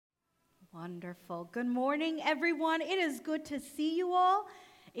Wonderful. Good morning, everyone. It is good to see you all.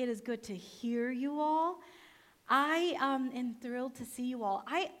 It is good to hear you all. I am thrilled to see you all.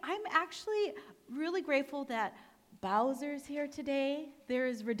 I'm actually really grateful that Bowser's here today. There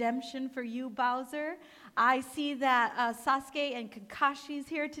is redemption for you, Bowser. I see that Sasuke and Kakashi's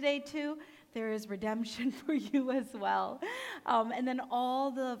here today, too. There is redemption for you as well. And then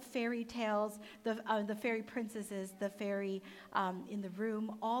all the fairy tales, the fairy princesses, the fairy in the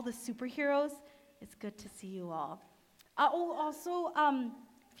room, all the superheroes. It's good to see you all. Also,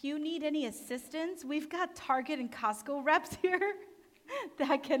 if you need any assistance, we've got Target and Costco reps here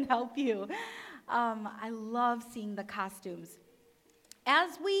that can help you. I love seeing the costumes.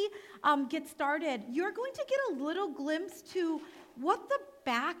 As we get started, you're going to get a little glimpse to what the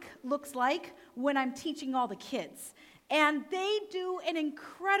back looks like when I'm teaching all the kids. And they do an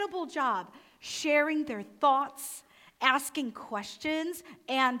incredible job sharing their thoughts, asking questions,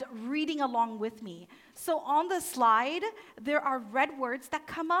 and reading along with me. So on the slide, there are red words that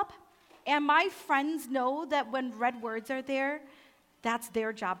come up, and my friends know that when red words are there, that's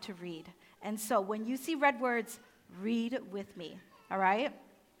their job to read. And so when you see red words, read with me, all right?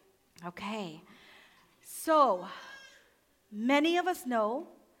 Okay. So many of us know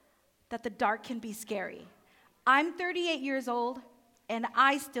that the dark can be scary. I'm 38 years old, and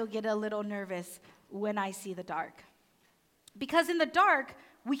I still get a little nervous when I see the dark. Because in the dark,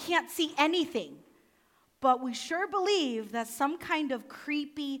 we can't see anything, but we sure believe that some kind of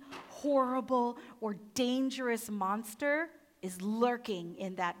creepy, horrible, or dangerous monster is lurking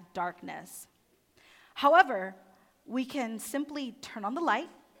in that darkness. However, we can simply turn on the light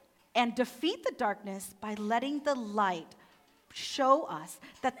and defeat the darkness by letting the light show us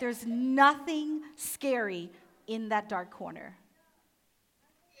that there's nothing scary in that dark corner.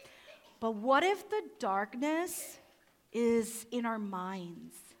 But what if the darkness is in our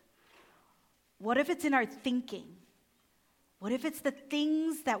minds? What if it's in our thinking? What if it's the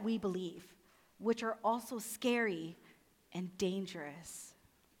things that we believe, which are also scary and dangerous?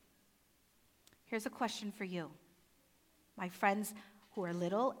 Here's a question for you, my friends who are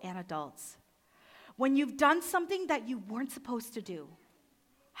little and adults. When you've done something that you weren't supposed to do,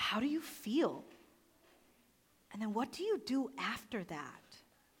 how do you feel? And then what do you do after that?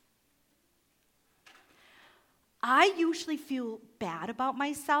 I usually feel bad about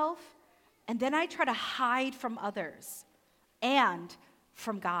myself, and then I try to hide from others and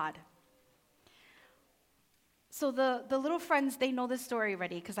from God. So the little friends, they know this story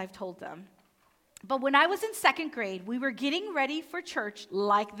already because I've told them. But when I was in second grade, we were getting ready for church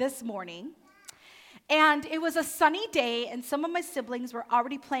like this morning. And it was a sunny day, and some of my siblings were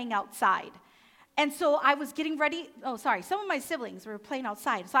already playing outside. And so I was getting ready, some of my siblings were playing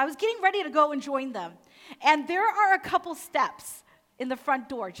outside. So I was getting ready to go and join them. And there are a couple steps in the front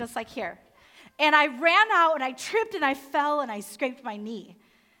door, just like here. And I ran out, and I tripped, and I fell, and I scraped my knee.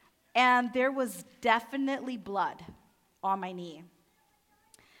 And there was definitely blood on my knee.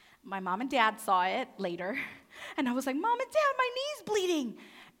 My mom and dad saw it later. And I was like, Mom and Dad, my knee's bleeding.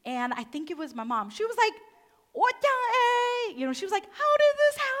 And I think it was my mom. She was like, what the? She was like, how did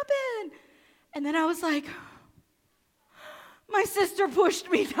this happen? And then I was like, my sister pushed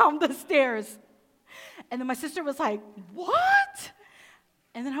me down the stairs. And then my sister was like, what?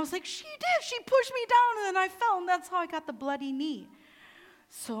 And then I was like, she did. She pushed me down, and then I fell, and that's how I got the bloody knee.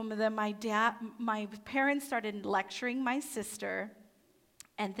 So then my parents started lecturing my sister,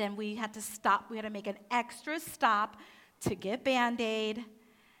 and then we had to stop. We had to make an extra stop to get Band-Aid.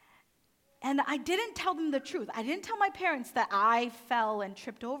 And I didn't tell them the truth. I didn't tell my parents that I fell and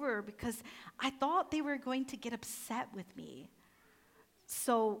tripped over because I thought they were going to get upset with me.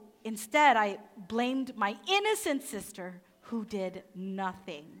 So instead, I blamed my innocent sister who did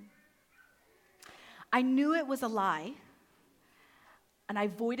nothing. I knew it was a lie, and I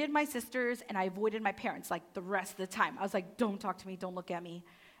avoided my sisters and I avoided my parents like the rest of the time. I was like, don't talk to me, don't look at me.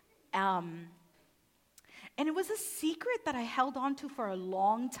 And it was a secret that I held on to for a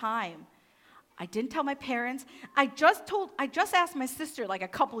long time. I didn't tell my parents. I just asked my sister like a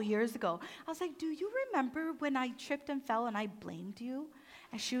couple years ago. I was like, do you remember when I tripped and fell and I blamed you?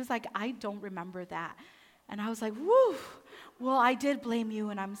 And she was like, I don't remember that. And I was like, woo, well, I did blame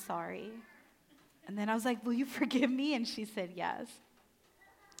you and I'm sorry. And then I was like, will you forgive me? And she said yes.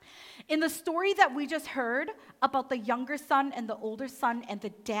 In the story that we just heard about the younger son and the older son and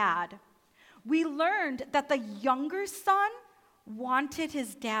the dad, we learned that the younger son wanted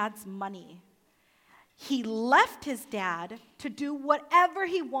his dad's money. He left his dad to do whatever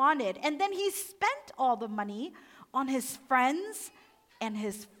he wanted, and then he spent all the money on his friends and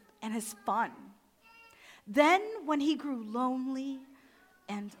his fun. Then when he grew lonely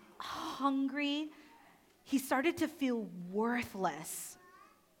and hungry. He started to feel worthless.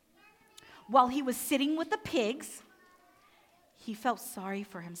 While he was sitting with the pigs, he felt sorry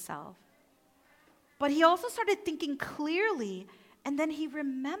for himself. But he also started thinking clearly, and then he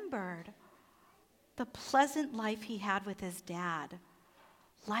remembered the pleasant life he had with his dad.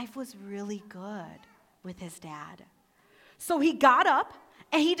 Life was really good with his dad. So he got up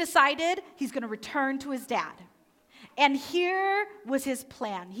and he decided he's going to return to his dad. And here was his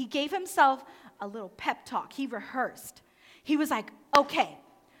plan. He gave himself a little pep talk. He rehearsed. He was like, okay,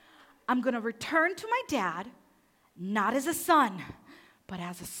 I'm going to return to my dad, not as a son, but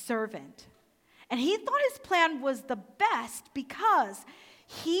as a servant. And he thought his plan was the best because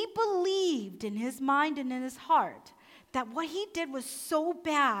he believed in his mind and in his heart that what he did was so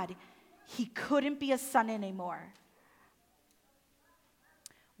bad, he couldn't be a son anymore.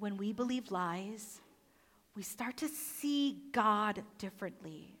 When we believe lies, we start to see God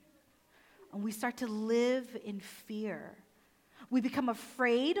differently. And we start to live in fear. We become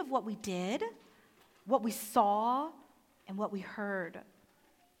afraid of what we did, what we saw, and what we heard.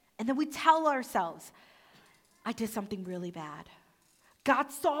 And then we tell ourselves, I did something really bad.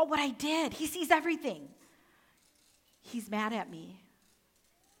 God saw what I did. He sees everything. He's mad at me.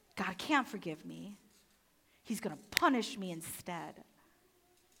 God can't forgive me. He's going to punish me instead.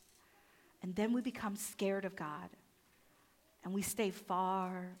 And then we become scared of God. And we stay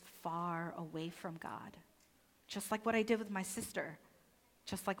far, far away from God. Just like what I did with my sister.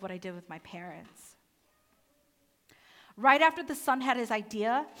 Just like what I did with my parents. Right after the son had his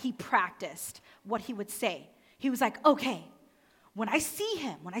idea, he practiced what he would say. He was like, okay, when I see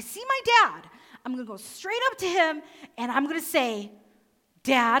him, when I see my dad, I'm going to go straight up to him and I'm going to say,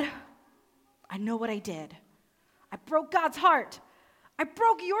 Dad, I know what I did. I broke God's heart. I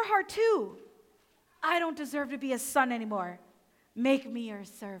broke your heart too. I don't deserve to be a son anymore. Make me your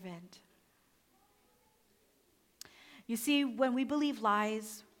servant. You see, when we believe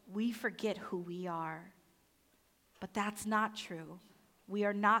lies, we forget who we are. But that's not true. We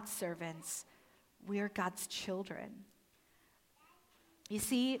are not servants. We are God's children. You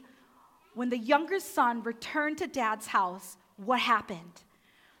see, when the younger son returned to dad's house, what happened?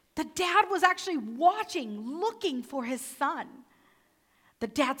 The dad was actually watching, looking for his son. The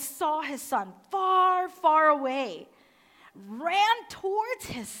dad saw his son far, far away, ran towards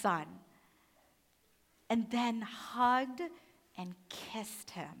his son, and then hugged and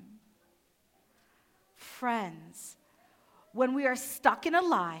kissed him. Friends, when we are stuck in a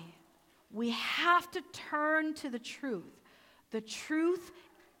lie, we have to turn to the truth. The truth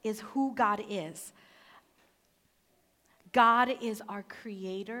is who God is. God is our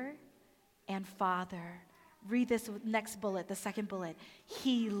creator and father. Read this next bullet, the second bullet.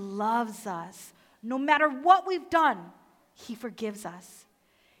 He loves us. No matter what we've done, he forgives us.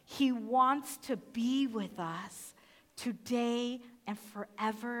 He wants to be with us today and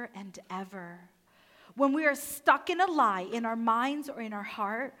forever and ever. When we are stuck in a lie in our minds or in our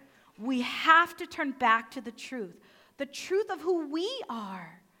heart, we have to turn back to the truth of who we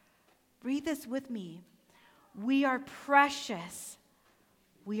are. Read this with me. We are precious.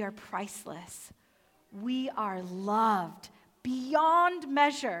 We are priceless. We are loved beyond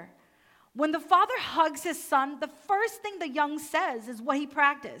measure. When the father hugs his son, the first thing the young says is what he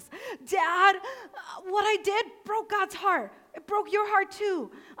practiced. Dad, what I did broke God's heart. It broke your heart too.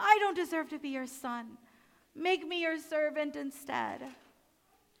 I don't deserve to be your son. Make me your servant instead.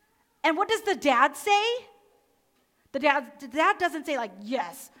 And what does the dad say? The dad doesn't say like,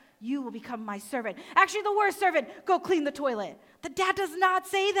 yes, you will become my servant. Actually, the worst servant, go clean the toilet. The dad does not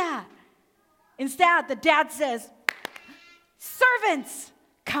say that. Instead, the dad says, servants,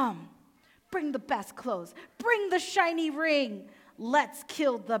 come. Bring the best clothes. Bring the shiny ring. Let's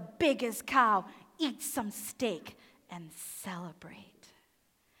kill the biggest cow. Eat some steak and celebrate.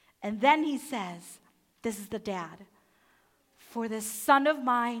 And then he says, this is the dad. For this son of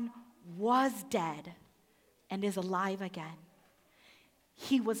mine was dead and is alive again.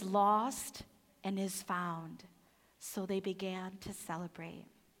 He was lost and is found. So they began to celebrate.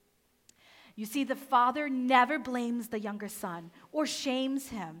 You see, the father never blames the younger son or shames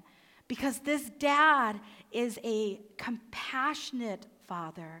him because this dad is a compassionate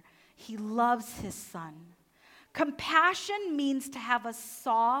father. He loves his son. Compassion means to have a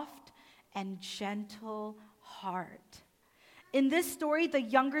soft and gentle heart. In this story, the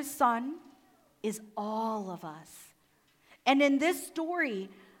younger son is all of us. And in this story,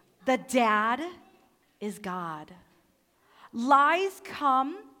 the dad is God. Lies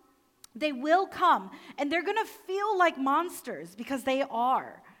come, they will come, and they're going to feel like monsters because they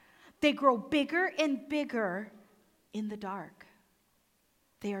are. They grow bigger and bigger in the dark.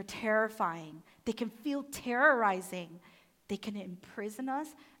 They are terrifying. They can feel terrorizing. They can imprison us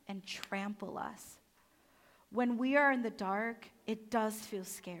and trample us. When we are in the dark, it does feel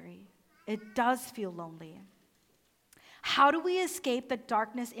scary. It does feel lonely. How do we escape the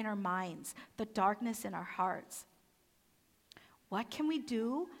darkness in our minds, the darkness in our hearts? What can we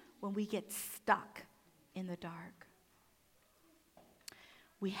do when we get stuck in the dark?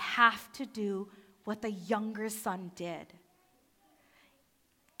 We have to do what the younger son did.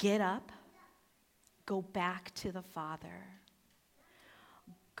 Get up, go back to the Father.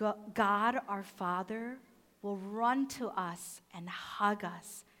 God, our Father, will run to us and hug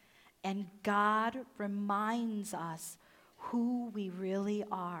us. And God reminds us who we really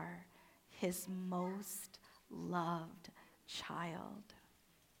are, his most loved child.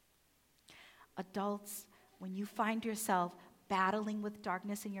 Adults, when you find yourself battling with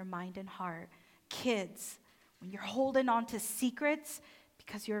darkness in your mind and heart, kids, when you're holding on to secrets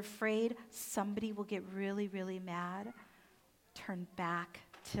because you're afraid somebody will get really, really mad, turn back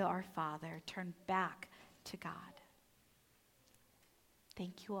to our Father. Turn back to God.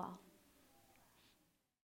 Thank you all.